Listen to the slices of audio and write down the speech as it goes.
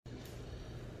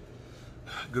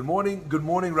Good morning,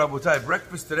 Rabotai.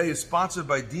 Breakfast today is sponsored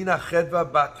by Dina Chedva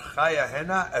Bat Chaya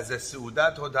Hena as a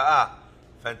Seudat Hoda'ah.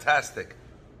 Fantastic.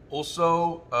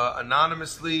 Also,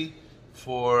 anonymously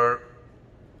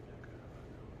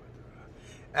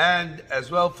and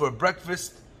as well for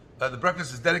breakfast. The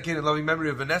breakfast is dedicated in loving memory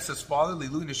of Vanessa's father,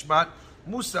 Lilu Nishmat,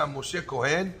 Musa Moshe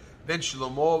Kohen, Ben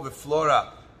Shlomo V'Flora,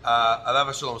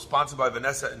 Alav Shalom, sponsored by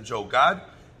Vanessa and Joe Gad.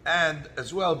 And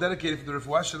as well, dedicated for the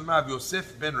Refuah Shalema of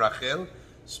Yosef ben Rachel,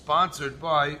 sponsored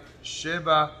by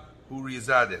Sheba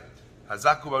Hurizadeh.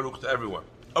 Hazaku Baruch to everyone.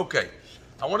 Okay,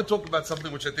 I want to talk about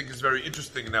something which I think is very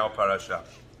interesting in our parasha.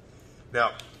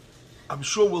 Now, I'm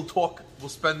sure we'll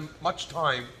spend much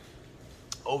time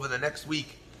over the next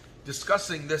week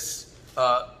discussing this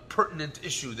pertinent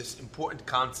issue, this important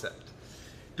concept.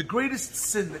 The greatest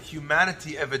sin that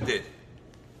humanity ever did,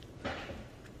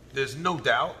 there's no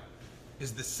doubt,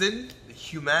 is the sin that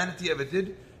humanity ever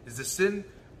did, is the sin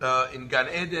in Gan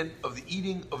Eden of the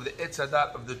eating of the Etz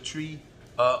Hadat, of the tree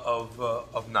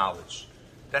of knowledge.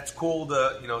 That's called,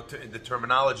 the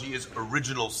terminology is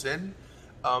original sin.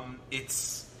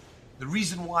 It's the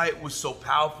reason why it was so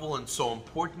powerful and so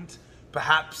important,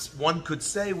 perhaps one could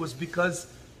say, was because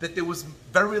that there was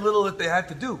very little that they had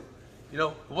to do.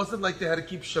 It wasn't like they had to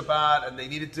keep Shabbat and they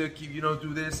needed to keep,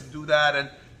 do this and do that, and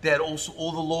they had also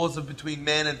all the laws of between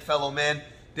man and fellow man.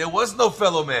 There was no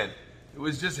fellow man. It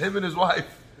was just him and his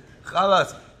wife.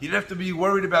 Chalas. He didn't have to be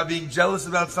worried about being jealous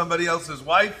about somebody else's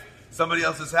wife, somebody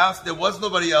else's house. There was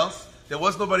nobody else. There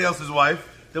was nobody else's wife.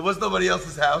 There was nobody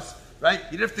else's house. Right?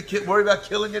 You didn't have to worry about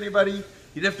killing anybody. You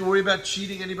didn't have to worry about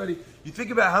cheating anybody. You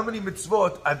think about how many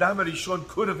mitzvot Adam Arishon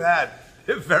could have had.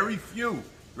 Very few.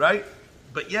 Right?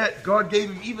 But yet, God gave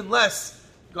him even less.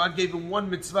 God gave him one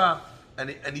mitzvah. And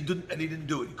he didn't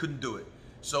do it. He couldn't do it.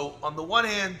 So on the one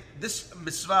hand, this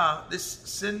mitzvah, this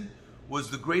sin, was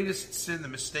the greatest sin, the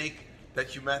mistake that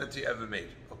humanity ever made.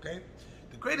 Okay?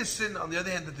 The greatest sin, on the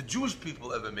other hand, that the Jewish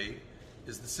people ever made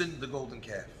is the sin of the golden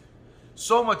calf.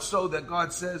 So much so that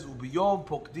God says, "Ubiyom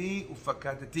pokdi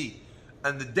ufakadati,"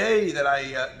 and the day that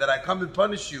I come and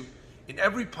punish you, in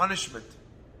every punishment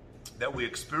that we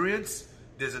experience,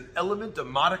 there's an element, a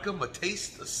modicum, a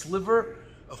taste, a sliver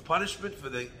of punishment for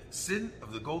the sin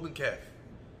of the golden calf.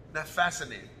 Isn't that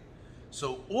fascinating?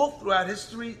 So all throughout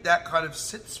history, that kind of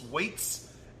sits, waits,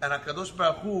 and HaKadosh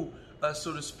Baruch Hu,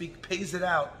 so to speak, pays it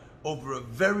out over a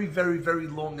very, very, very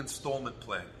long installment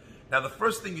plan. Now, the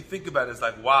first thing you think about is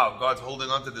like, wow, God's holding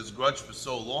on to this grudge for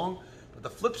so long. But the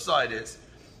flip side is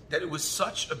that it was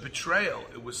such a betrayal,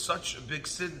 it was such a big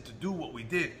sin to do what we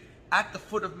did at the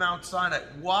foot of Mount Sinai,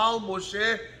 while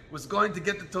Moshe was going to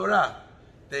get the Torah.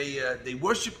 They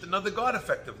worshipped another god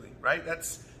effectively, right?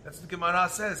 That's what the Gemara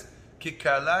says. Like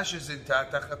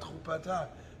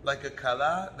a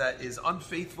kala that is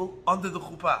unfaithful under the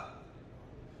chuppah.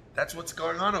 That's what's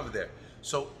going on over there.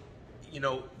 So,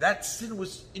 that sin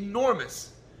was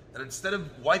enormous. And instead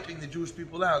of wiping the Jewish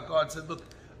people out, God said, look,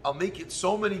 I'll make it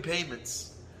so many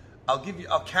payments.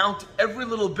 I'll count every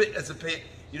little bit as a pay.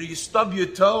 You stub your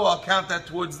toe, I'll count that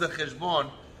towards the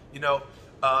cheshbon,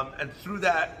 and through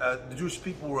that, the Jewish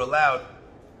people were allowed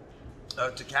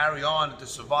to carry on, to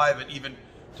survive, and even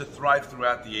to thrive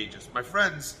throughout the ages. My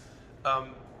friends,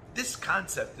 this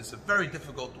concept is a very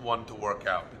difficult one to work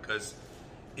out because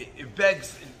it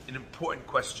begs an important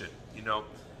question.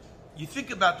 You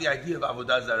think about the idea of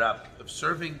Avodah Zarah, of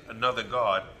serving another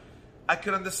god. I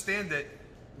can understand it,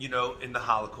 in the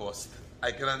Holocaust.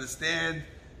 I can understand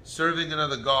serving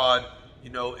another god.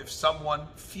 If someone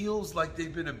feels like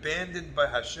they've been abandoned by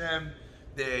Hashem,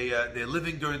 they're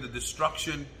living during the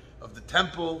destruction of the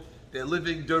temple, they're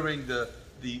living during the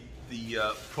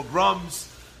pogroms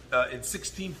in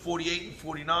 1648 and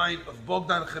 49 of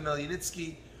Bogdan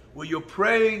Khmelnytsky, where you're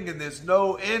praying and there's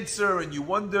no answer, and you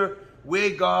wonder where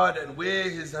God and where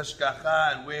His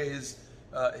hashgacha and where His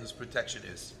protection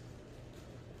is.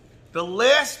 The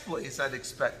last place I'd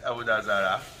expect Avodah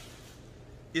Zarah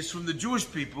is from the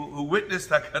Jewish people who witnessed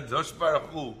HaKadosh Baruch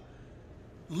Hu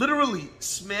literally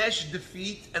smash,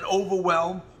 defeat, and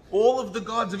overwhelm all of the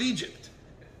gods of Egypt.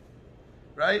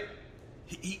 Right?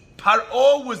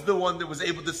 Paro was the one that was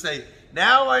able to say,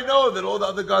 now I know that all the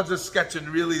other gods are sketch and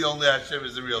really only Hashem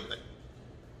is the real thing.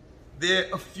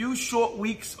 They're a few short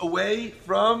weeks away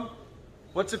from,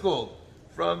 what's it called?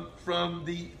 From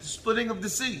the splitting of the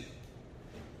sea.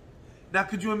 Now,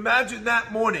 could you imagine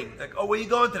that morning? Like, oh, where are you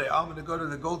going today? Oh, I'm going to go to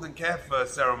the golden calf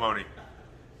ceremony.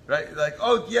 Right? Like,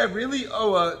 oh, yeah, really?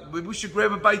 Oh, we should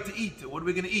grab a bite to eat. What are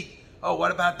we going to eat? Oh,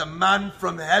 what about the man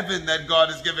from heaven that God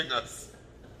is giving us?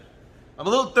 I'm a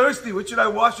little thirsty. What should I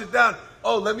wash it down?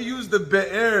 Oh, let me use the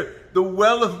be'er, the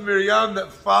well of Miriam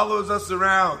that follows us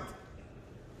around.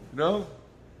 No?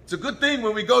 It's a good thing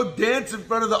when we go dance in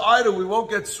front of the idol, we won't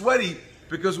get sweaty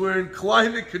because we're in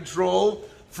climate control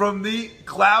from the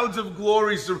clouds of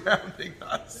glory surrounding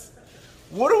us.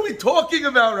 What are we talking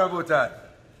about, Rabotai?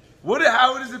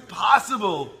 How is it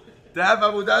possible to have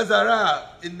Avodah Zarah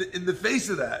in the face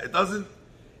of that?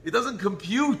 It doesn't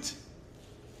compute.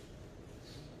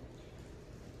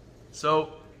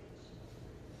 So,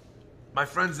 my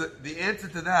friends, the answer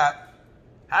to that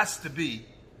has to be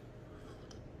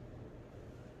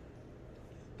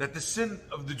that the sin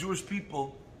of the Jewish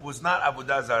people was not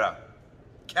Avodah Zarah.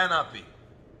 Cannot be.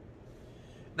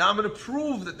 Now I'm going to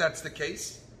prove that that's the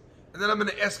case, and then I'm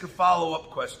going to ask a follow-up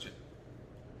question.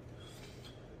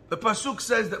 The Pasuk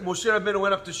says that Moshe Rabbeinu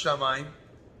went up to Shamayim,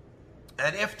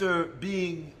 and after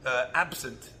being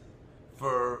absent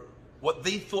for what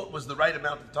they thought was the right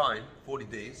amount of time, 40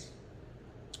 days,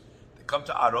 they come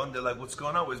to Aaron, they're like, what's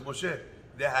going on? Where's Moshe?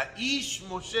 Ve'ha'ish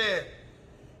Moshe.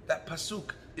 That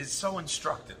Pasuk is so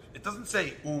instructive. It doesn't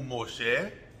say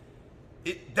Moshe.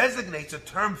 It designates a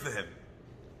term for him.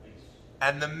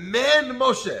 And the man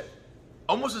Moshe,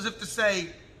 almost as if to say,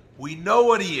 we know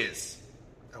what he is,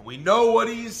 and we know what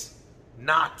he's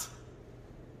not.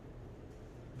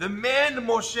 The man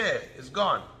Moshe is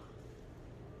gone.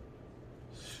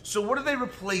 So what are they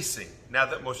replacing now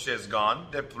that Moshe is gone?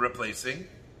 They're replacing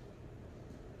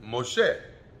Moshe.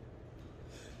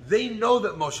 They know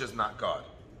that Moshe is not God.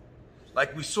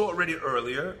 Like we saw already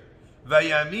earlier,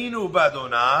 Vayaminu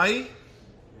b'Adonai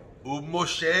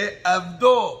u'Moshe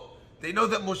avdo. They know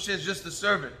that Moshe is just the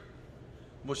servant.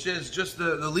 Moshe is just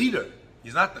the leader.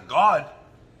 He's not the God.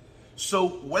 So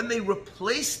when they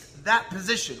replaced that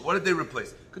position, what did they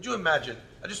replace? Could you imagine?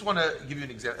 I just want to give you an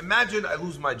example. Imagine I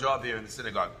lose my job here in the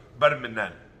synagogue. Bar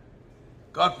minan.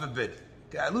 God forbid.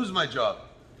 Okay, I lose my job.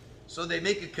 So they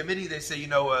make a committee. They say,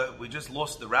 we just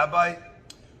lost the rabbi.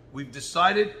 We've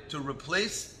decided to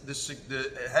replace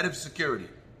the head of security.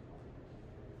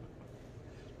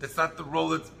 That's not the role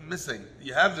that's missing.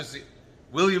 You have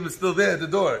William is still there at the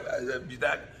door.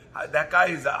 That guy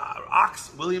is an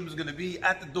ox. William is going to be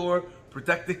at the door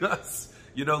protecting us.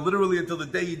 Literally until the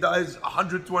day he dies,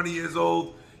 120 years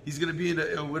old. He's going to be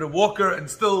with a walker and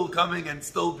still coming and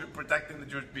still protecting the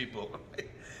Jewish people.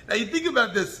 Now you think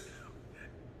about this.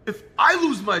 If I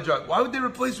lose my job, why would they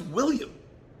replace William?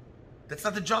 That's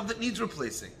not the job that needs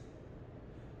replacing.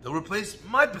 They'll replace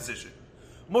my position.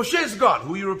 Moshe is gone.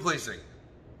 Who are you replacing?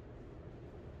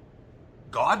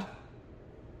 God?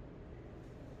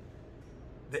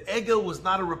 The Egel was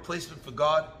not a replacement for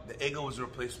God. The Egel was a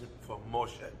replacement for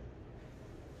Moshe.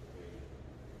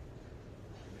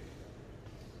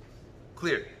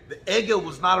 Clear. The Egel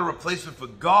was not a replacement for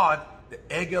God. The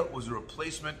Egel was a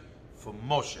replacement for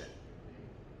Moshe.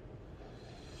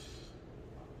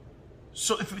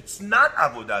 So if it's not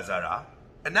Avodah Zarah,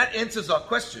 and that answers our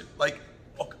question,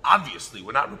 obviously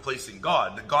we're not replacing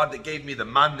God. The God that gave me the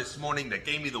man this morning, that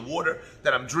gave me the water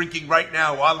that I'm drinking right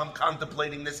now while I'm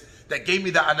contemplating this, that gave me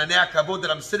the ananei kavod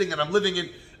that I'm sitting and I'm living in,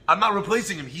 I'm not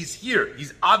replacing him. He's here.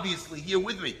 He's obviously here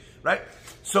with me, right?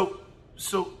 So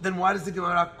then why does the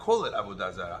Gemara call it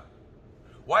Avodah Zarah?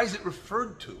 Why is it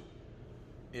referred to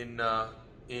in the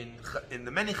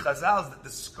many chazals that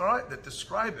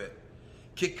describe it?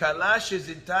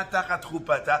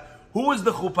 Who was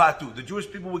the chupatu? The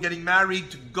Jewish people were getting married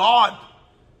to God.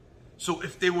 So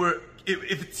if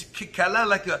it's kikala,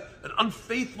 like an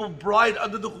unfaithful bride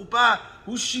under the chuppah,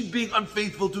 who's she being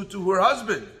unfaithful to her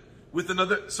husband with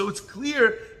another? So it's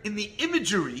clear in the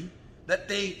imagery that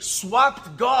they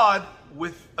swapped God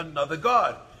with another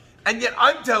God. And yet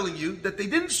I'm telling you that they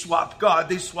didn't swap God,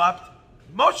 they swapped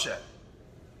Moshe.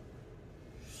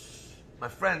 My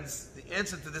friends, the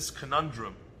answer to this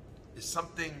conundrum is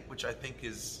something which I think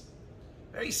is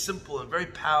very simple and very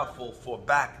powerful for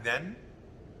back then,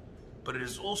 but it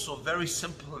is also very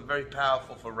simple and very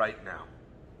powerful for right now.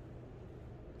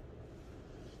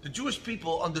 The Jewish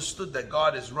people understood that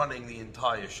God is running the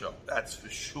entire show, that's for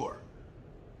sure.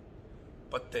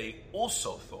 But they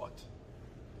also thought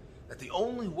that the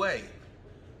only way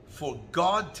for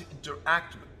God to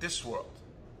interact with this world,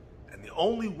 and the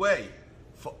only way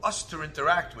for us to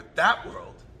interact with that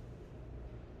world,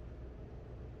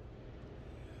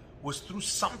 was through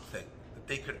something that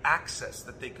they could access,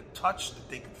 that they could touch, that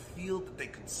they could feel, that they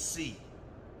could see.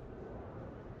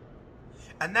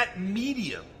 And that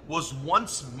medium was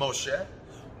once Moshe.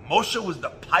 Moshe was the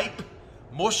pipe.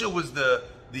 Moshe was the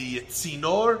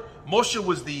tzinor. Moshe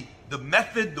was the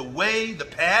method, the way, the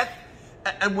path.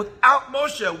 And without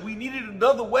Moshe, we needed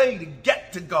another way to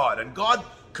get to God. And God,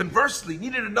 conversely,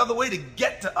 needed another way to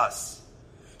get to us.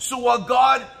 So while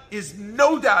God is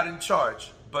no doubt in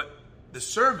charge, but the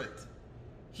servant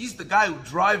He's the guy who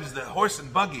drives the horse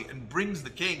and buggy and brings the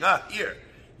king. Here,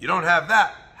 you don't have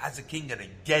that. How's the king going to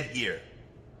get here?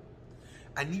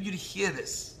 I need you to hear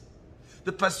this.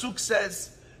 The pasuk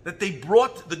says that they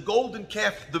brought the golden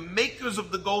calf, the makers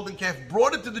of the golden calf,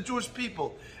 brought it to the Jewish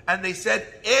people. And they said,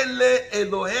 Ele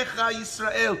Elohecha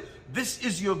Yisrael. This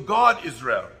is your God,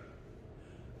 Israel.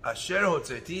 Asher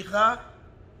hotzeticha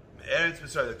me'eretz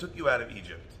Mitzrayim. That took you out of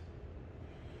Egypt.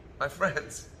 My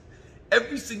friends,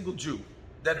 every single Jew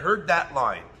that heard that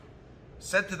line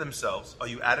said to themselves, are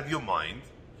you out of your mind?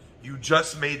 You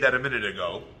just made that a minute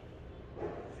ago.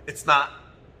 That's not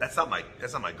my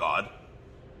God.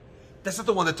 That's not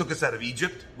the one that took us out of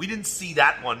Egypt. We didn't see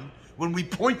that one when we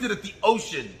pointed at the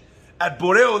ocean at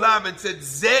Borei Olam and said,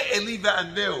 Ze Eli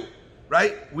ve'anveu.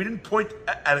 Right? We didn't point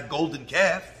at a golden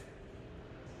calf.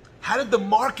 How did the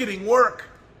marketing work?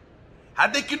 How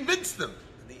did they convince them?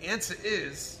 And the answer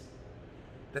is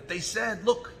that they said,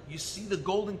 look, you see the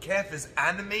golden calf is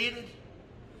animated?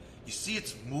 You see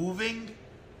it's moving?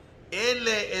 Ele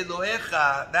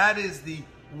Elohecha, that is the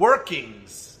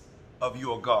workings of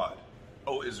your God,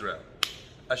 O Israel.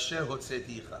 Asher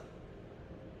hotzeticha.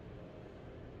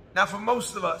 Now for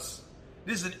most of us,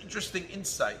 this is an interesting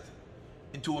insight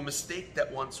into a mistake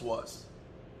that once was.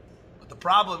 But the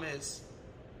problem is,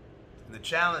 and the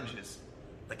challenge is,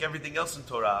 like everything else in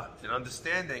Torah, in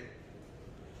understanding,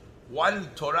 why did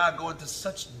the Torah go into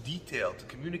such detail to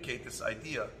communicate this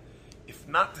idea, if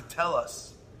not to tell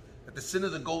us that the sin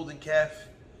of the golden calf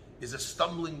is a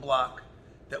stumbling block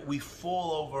that we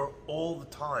fall over all the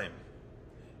time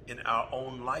in our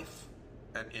own life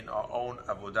and in our own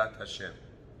avodat Hashem.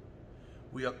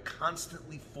 We are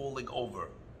constantly falling over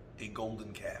a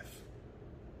golden calf.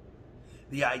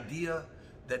 The idea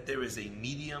that there is a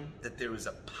medium, that there is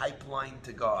a pipeline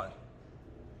to God,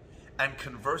 and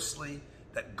conversely,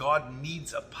 that God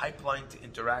needs a pipeline to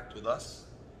interact with us,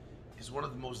 is one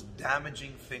of the most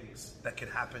damaging things that can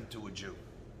happen to a Jew.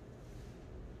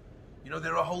 You know,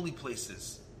 there are holy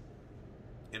places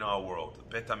in our world.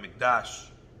 A Bet HaMikdash,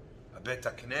 a Bet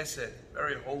HaKnesset,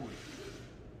 very holy.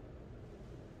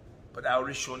 But our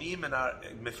Rishonim and our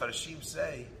Mefarshim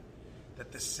say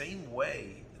that the same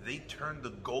way they turned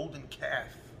the golden calf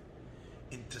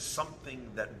into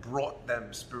something that brought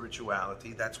them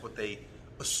spirituality, that's what they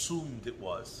assumed it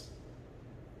was.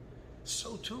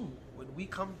 So too, when we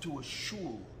come to a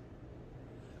shul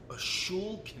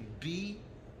can be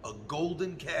a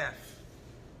golden calf.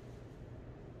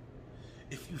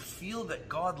 If you feel that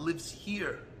God lives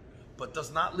here, but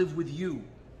does not live with you,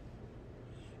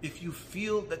 if you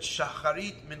feel that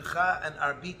Shacharit, Mincha, and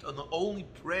Arbit are the only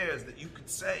prayers that you could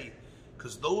say,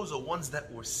 because those are ones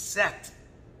that were set,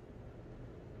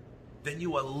 then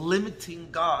you are limiting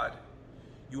God.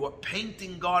 You are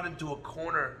painting God into a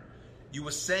corner. You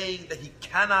are saying that He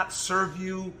cannot serve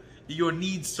you, your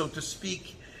needs, so to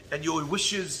speak, and your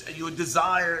wishes and your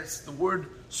desires. The word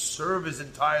serve is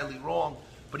entirely wrong,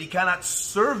 but He cannot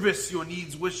service your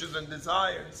needs, wishes, and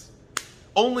desires.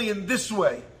 Only in this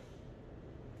way.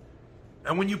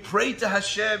 And when you pray to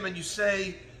Hashem and you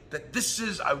say that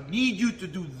I need you to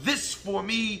do this for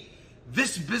me,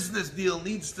 this business deal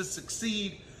needs to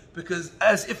succeed, because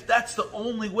as if that's the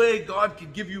only way God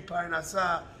can give you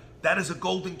parnasah, that is a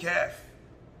golden calf.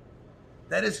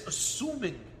 That is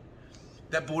assuming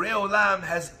that Borei Olam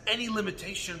has any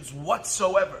limitations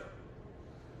whatsoever.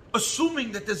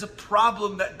 Assuming that there's a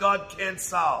problem that God can't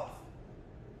solve.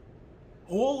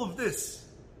 All of this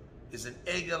is an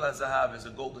egel hazahav, is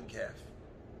a golden calf.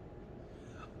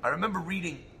 I remember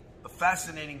reading a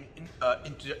fascinating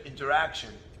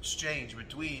exchange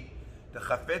between the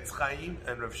Chafetz Chaim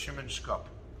and Rav Shimon Shkop.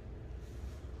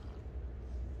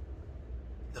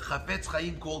 The Chafetz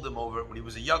Chaim called him over when he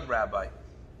was a young rabbi,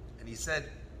 and he said,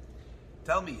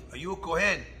 "Tell me, are you a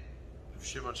Kohen?" Rav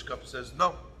Shimon Shkop says,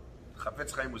 "No."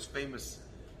 Chafetz Chaim was famous.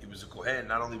 He was a Kohen.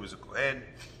 Not only was a Kohen,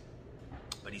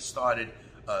 but he started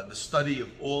the study of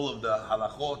all of the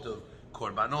halachot of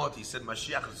korbanot. He said,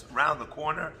 Mashiach is around the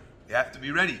corner. You have to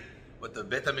be ready. But the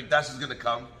Bet HaMikdash is going to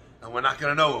come, and we're not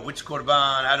going to know which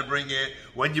korban, how to bring it,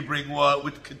 when you bring what,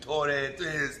 with ketoret,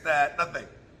 this, that, nothing.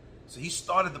 So he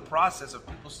started the process of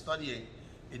people studying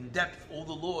in depth all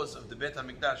the laws of the Bet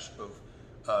HaMikdash, of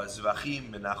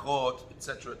Zvachim, Menachot,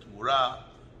 etc., Tumurah,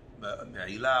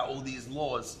 Me'ilah, all these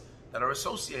laws that are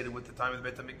associated with the time of the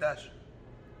Bet HaMikdash.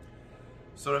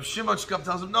 So Rav Shimon Shkop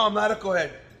tells him, "No, I'm not a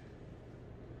Kohen."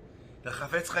 The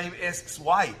Chafetz Chaim asks,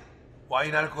 "Why? Why are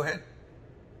you not a Kohen?"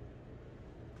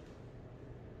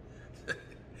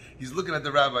 He's looking at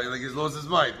the rabbi like he's lost his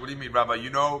mind. "What do you mean, Rabbi? You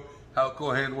know how a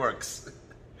Kohen works.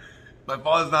 My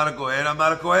father's not a Kohen. I'm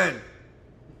not a Kohen.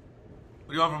 What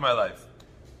do you want from my life?"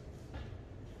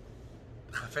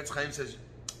 Chafetz Chaim says,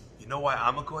 you know why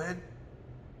I'm a Kohen?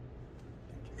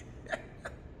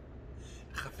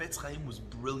 Chafetz Chaim was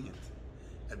brilliant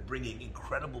at bringing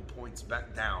incredible points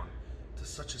back down to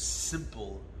such a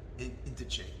simple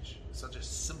interchange, such a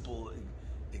simple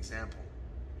example.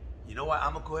 You know why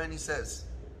I'm a Kohen, he says?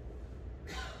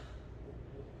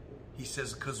 He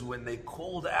says, because when they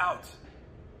called out,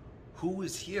 who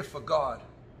is here for God?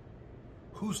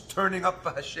 Who's turning up for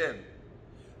Hashem?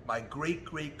 My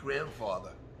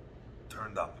great-great-grandfather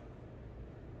turned up.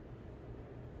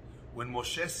 When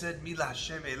Moshe said, Mila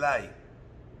Hashem Elai,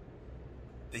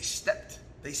 they stepped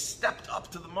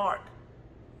up to the mark.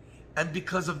 And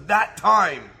because of that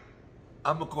time,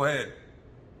 I'm a Kohen.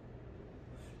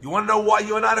 You want to know why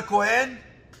you're not a Kohen?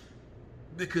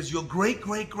 Because your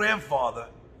great-great-grandfather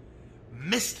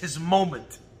missed his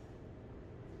moment.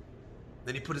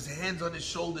 Then he put his hands on his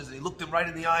shoulders and he looked him right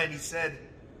in the eye and he said,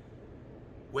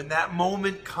 when that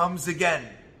moment comes again,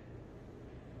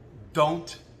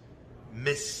 don't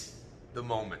miss the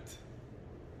moment.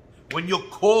 When you're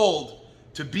called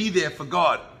to be there for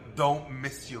God, don't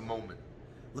miss your moment.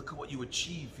 Look at what you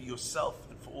achieve for yourself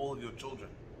and for all of your children.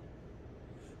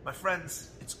 My friends,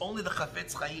 it's only the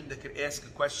Chafetz Chaim that can ask a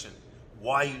question.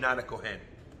 Why are you not a Kohen?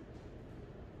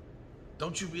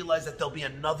 Don't you realize that there'll be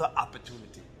another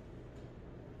opportunity?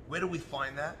 Where do we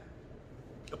find that?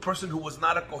 A person who was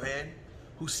not a Kohen,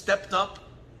 who stepped up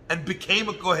and became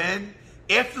a Kohen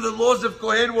after the laws of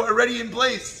Kohen were already in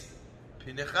place.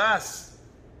 Pinchas.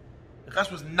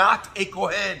 Pinchas was not a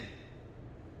Kohen.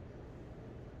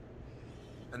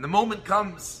 And the moment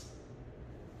comes,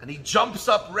 and he jumps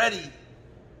up ready,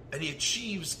 and he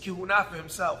achieves kihuna for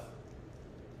himself.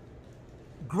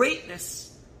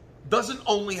 Greatness doesn't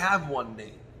only have one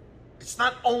name. It's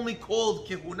not only called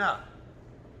kihuna.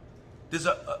 There's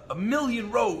a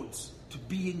million roads to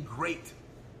being great,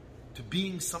 to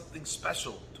being something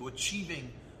special, to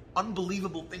achieving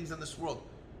unbelievable things in this world.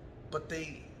 But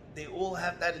they all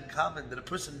have that in common, that a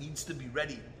person needs to be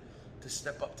ready to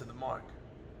step up to the mark.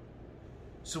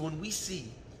 So when we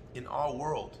see in our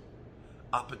world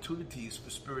opportunities for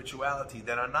spirituality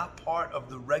that are not part of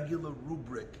the regular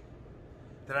rubric,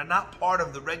 that are not part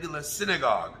of the regular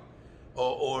synagogue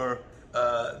or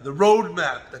the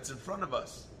roadmap that's in front of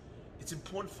us, it's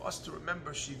important for us to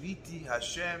remember, Shiviti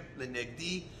Hashem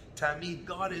lenegdi tamid,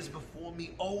 God is before me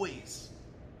always.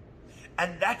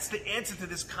 And that's the answer to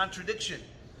this contradiction.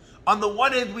 On the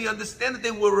one hand, we understand that they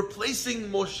were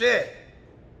replacing Moshe.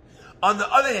 On the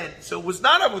other hand, so it was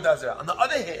not Avodah Zarah. On the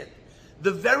other hand,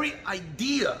 the very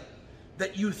idea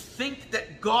that you think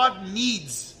that God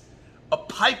needs a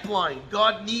pipeline,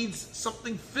 God needs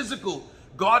something physical,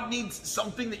 God needs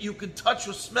something that you can touch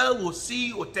or smell or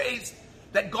see or taste,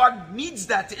 that God needs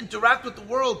that to interact with the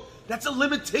world, that's a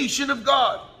limitation of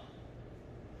God.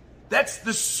 That's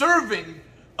the serving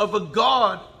of a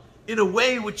God in a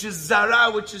way which is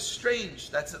zara, which is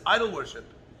strange. That's an idol worship.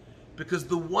 Because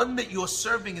the one that you're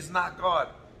serving is not God.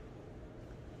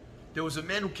 There was a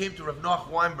man who came to Rav Noach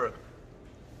Weinberg,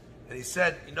 and he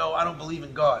said, I don't believe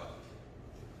in God.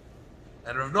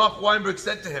 And Rav Noach Weinberg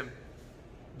said to him,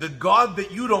 the God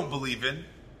that you don't believe in,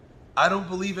 I don't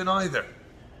believe in either.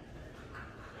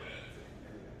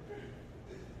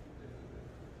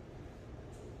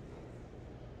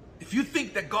 If you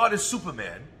think that God is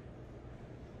Superman,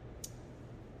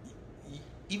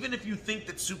 even if you think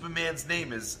that Superman's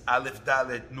name is Aleph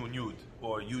Dalet Nun Yud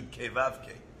or Yud Kei Vav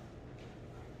Kei,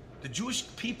 the Jewish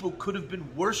people could have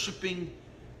been worshiping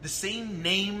the same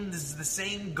name, this is the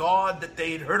same God that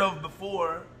they had heard of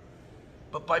before,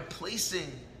 but by placing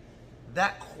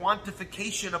that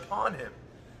quantification upon him,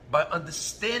 by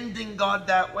understanding God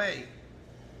that way,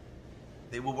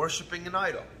 they were worshiping an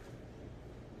idol.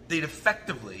 They'd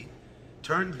effectively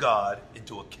turned God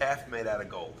into a calf made out of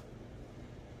gold.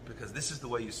 Because this is the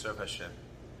way you serve Hashem.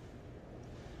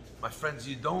 My friends,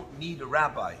 you don't need a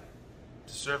rabbi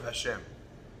to serve Hashem.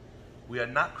 We are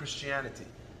not Christianity.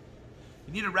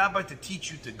 You need a rabbi to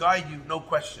teach you, to guide you, no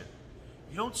question.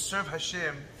 You don't serve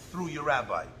Hashem through your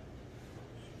rabbi.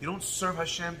 You don't serve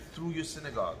Hashem through your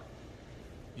synagogue.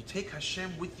 You take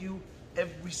Hashem with you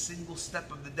every single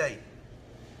step of the day.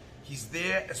 He's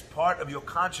there as part of your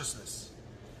consciousness.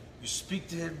 You speak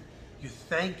to him, you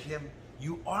thank him,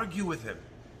 you argue with him.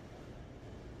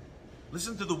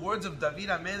 Listen to the words of David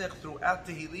HaMelech throughout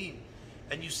Tehillim,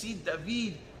 and you see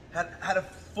David had a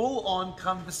full-on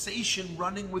conversation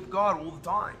running with God all the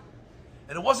time.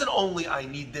 And it wasn't only, I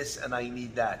need this and I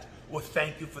need that, or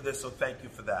thank you for this or thank you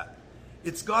for that.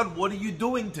 It's, God, what are you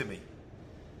doing to me?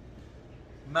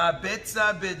 Ma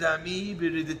betza bedami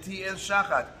biridati el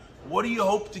shachat. What do you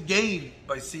hope to gain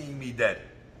by seeing me dead?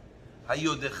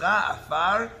 Hayodecha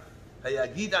afar,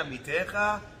 hayagid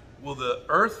amitecha. Will the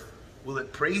earth, will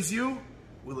it praise you?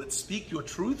 Will it speak your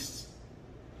truths?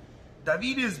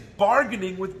 David is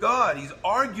bargaining with God. He's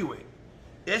arguing,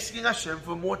 asking Hashem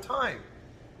for more time.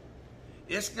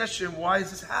 Asking Hashem, why is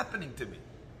this happening to me?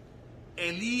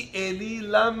 Eli, Eli,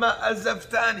 lama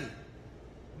azavtani.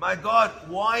 My God,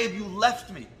 why have you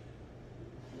left me?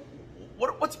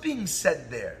 What's being said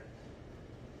there?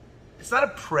 It's not a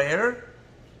prayer.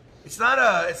 It's not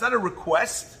a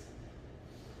request.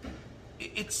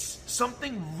 It's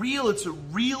something real. It's a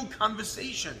real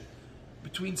conversation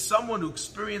between someone who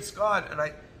experienced God.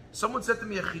 And someone said to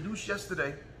me a chidush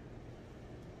yesterday,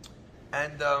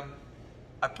 and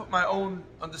I put my own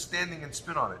understanding and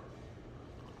spin on it.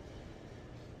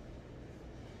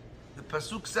 The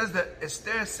pasuk says that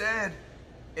Esther said,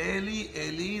 Eli,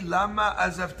 Eli, lama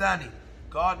azavtani.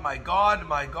 God, my God,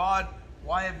 my God,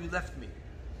 why have you left me?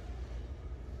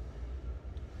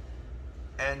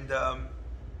 And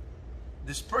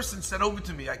this person said over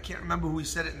to me, I can't remember who he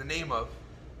said it in the name of,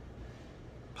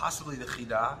 possibly the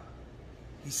Chida.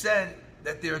 He said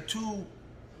that there are two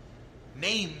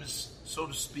names, so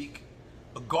to speak,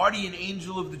 a guardian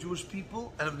angel of the Jewish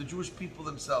people and of the Jewish people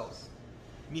themselves.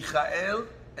 Michael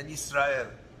and Yisrael.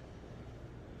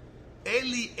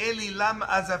 Eli, Eli, lama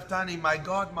azavtani, my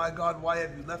God, why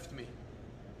have you left me?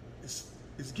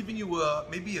 Is giving you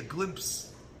maybe a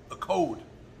glimpse, a code.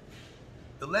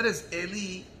 The letters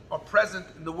Eli are present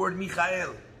in the word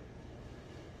Michael.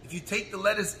 If you take the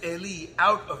letters Eli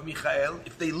out of Michael,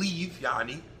 if they leave,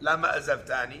 yani, lama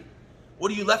azavtani,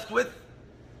 what are you left with?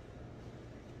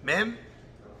 Mem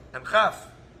and Chaf.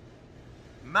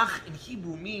 Mach in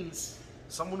Hebrew means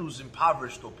someone who's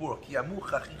impoverished or poor. Kiyamu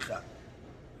chachicha.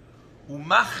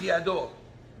 Umach yado,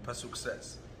 pasuk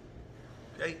says.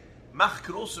 Okay? Mach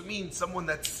could also mean someone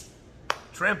that's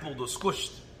trampled or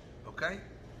squished. Okay?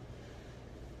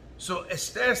 So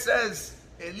Esther says,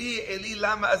 Eli, Eli,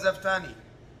 lama azavtani.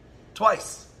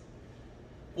 Twice.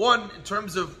 One, in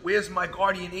terms of, where's my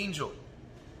guardian angel?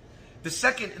 The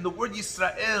second, in the word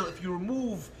Yisrael, if you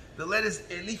remove the letters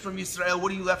Eli from Yisrael,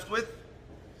 what are you left with?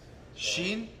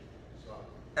 Shin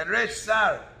and Resh,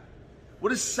 Sar. What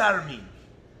does Sar mean?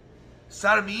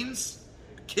 Sar means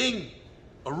a king,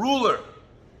 a ruler.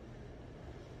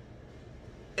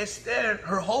 Esther,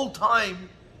 her whole time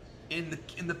in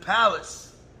the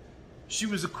palace, she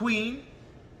was a queen,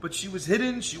 but she was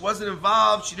hidden, she wasn't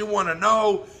involved, she didn't want to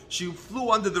know, she flew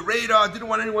under the radar, didn't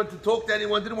want anyone to talk to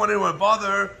anyone, didn't want anyone to bother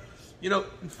her. You know,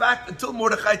 in fact, until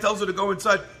Mordechai tells her to go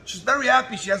inside, she's very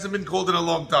happy she hasn't been called in a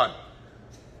long time.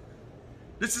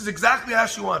 This is exactly how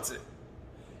she wants it.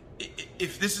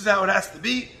 If this is how it has to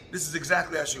be, this is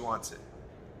exactly how she wants it.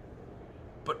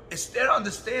 But Esther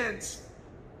understands,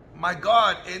 my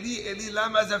God, Eli, Eli,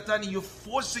 lama azavtani, you're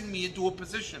forcing me into a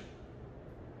position.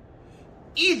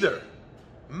 Either,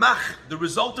 the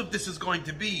result of this is going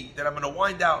to be that I'm going to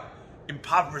wind out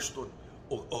impoverished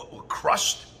or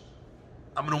crushed.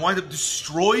 I'm going to wind up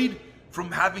destroyed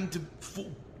from having to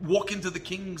walk into the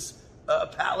king's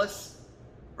palace,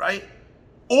 right?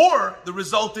 Or the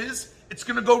result is it's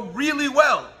going to go really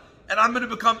well and I'm going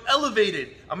to become elevated.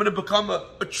 I'm going to become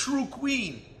a true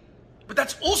queen. But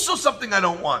that's also something I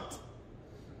don't want.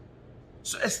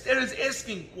 So Esther is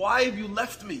asking, why have you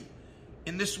left me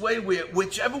in this way where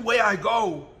whichever way I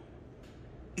go,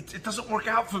 it doesn't work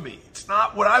out for me. It's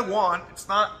not what I want. It's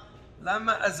not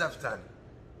lama azavtani.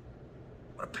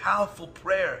 What a powerful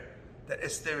prayer that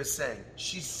Esther is saying.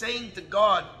 She's saying to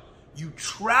God, you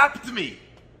trapped me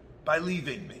by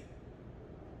leaving me.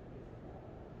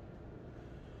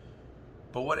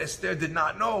 But what Esther did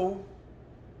not know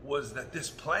was that this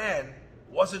plan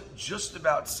wasn't just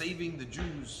about saving the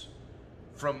Jews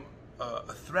from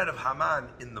a threat of Haman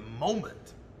in the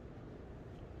moment.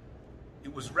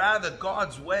 It was rather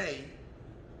God's way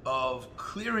of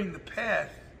clearing the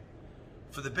path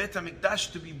for the Beit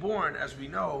HaMikdash to be born, as we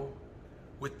know,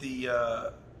 with the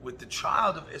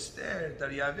child of Esther,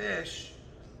 Daryavesh,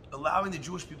 allowing the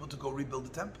Jewish people to go rebuild the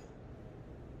temple.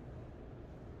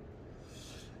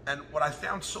 And what I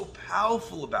found so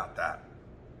powerful about that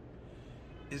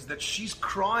is that she's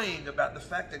crying about the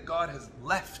fact that God has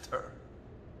left her.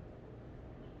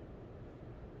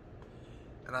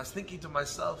 And I was thinking to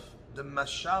myself, the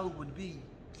mashal would be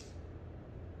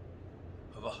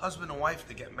of a husband and wife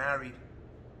to get married,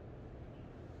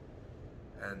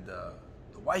 and the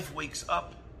wife wakes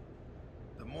up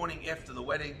the morning after the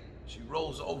wedding, she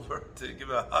rolls over to give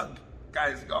her a hug,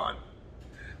 guy's gone.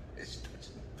 She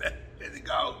touches the bed, where'd he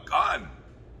go? Gone.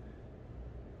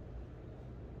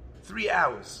 3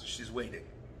 hours she's waiting.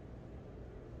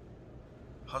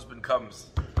 Husband comes,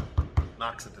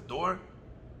 knocks at the door.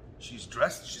 She's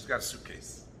dressed. She's got a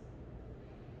suitcase.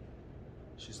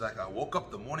 She's like, I woke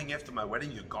up the morning after my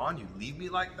wedding. You're gone. You leave me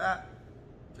like that?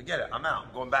 Forget it. I'm out.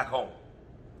 I'm going back home.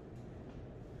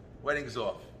 Wedding's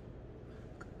off.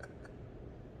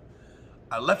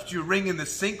 I left your ring in the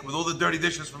sink with all the dirty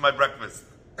dishes for my breakfast.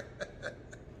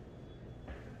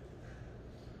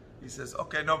 He says,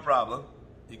 okay, no problem.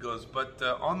 He goes, but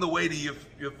on the way to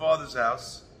your father's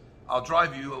house, I'll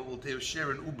drive you. We'll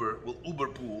share an Uber. We'll Uber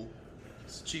pool.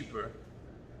 It's cheaper.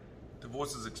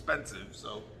 Divorce is expensive,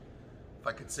 so if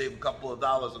I could save a couple of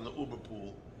dollars on the Uber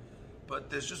pool. But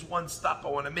there's just one stop I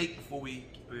want to make before we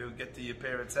get to your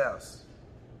parents' house.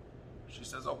 She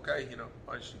says, okay,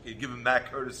 she could give him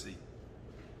back courtesy.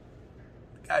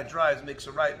 The guy drives, makes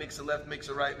a right, makes a left, makes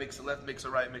a right, makes a left, makes a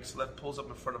right, makes a left, pulls up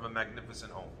in front of a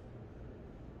magnificent home.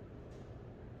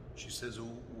 She says,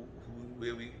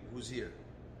 who's here?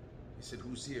 He said,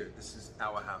 who's here? This is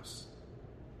our house.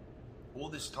 All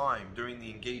this time during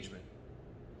the engagement,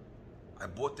 I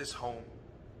bought this home.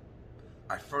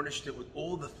 I furnished it with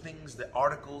all the things, the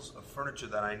articles of furniture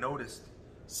that I noticed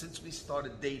since we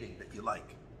started dating that you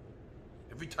like.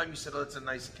 Every time you said, oh, that's a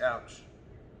nice couch,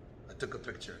 I took a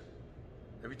picture.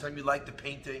 Every time you liked the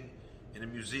painting in a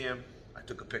museum, I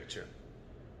took a picture.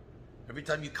 Every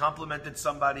time you complimented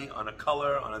somebody on a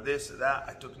color, on a this or that,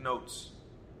 I took notes.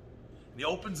 And he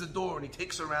opens the door and he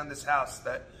takes her around this house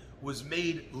that was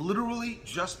made literally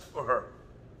just for her,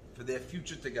 for their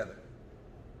future together.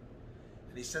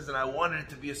 And he says, and I wanted it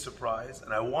to be a surprise,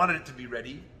 and I wanted it to be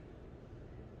ready,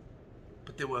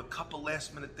 but there were a couple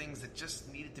last minute things that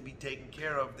just needed to be taken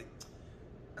care of,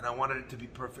 and I wanted it to be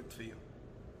perfect for you.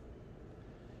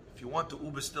 If you want, the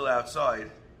Uber's still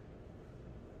outside.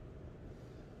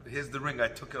 But here's the ring. I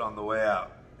took it on the way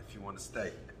out, if you want to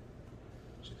stay.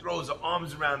 She throws her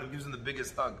arms around him, gives him the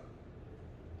biggest hug.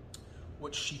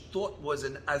 What she thought was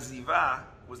an azivah,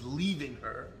 was leaving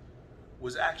her,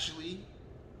 was actually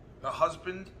her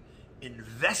husband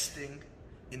investing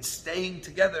in staying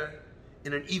together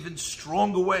in an even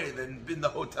stronger way than in the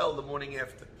hotel the morning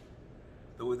after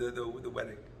the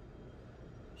wedding.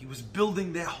 He was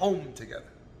building their home together.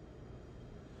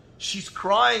 She's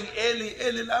crying, Eli,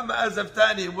 Eli, lama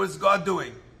azavtani. What is God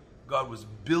doing? God was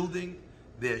building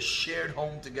their shared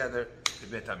home together, the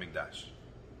Beit HaMikdash.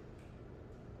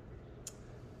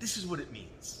 This is what it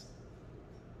means.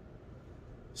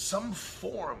 Some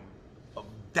form of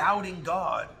doubting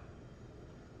God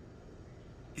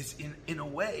is in a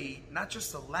way not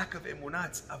just a lack of emunah,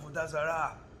 it's avodah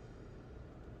zarah.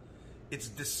 It's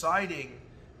deciding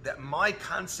that my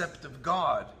concept of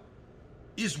God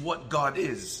is what God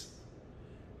is.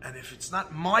 And if it's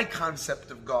not my concept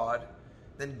of God,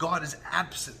 then God is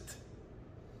absent.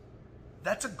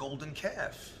 That's a golden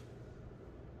calf.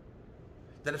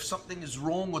 That if something is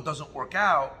wrong or doesn't work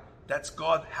out, that's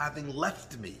God having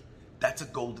left me. That's a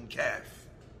golden calf.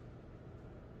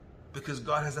 Because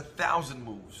God has 1,000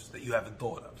 moves that you haven't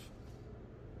thought of.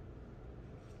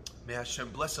 May Hashem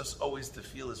bless us always to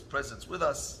feel His presence with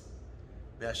us.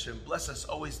 May Hashem bless us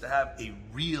always to have a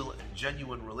real and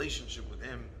genuine relationship with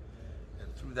Him.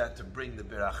 And through that to bring the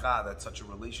beracha that such a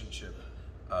relationship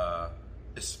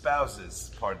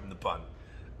espouses, pardon the pun,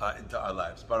 into our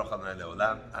lives. Baruch Adonai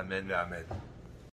Le'olam. Amen ve'amen.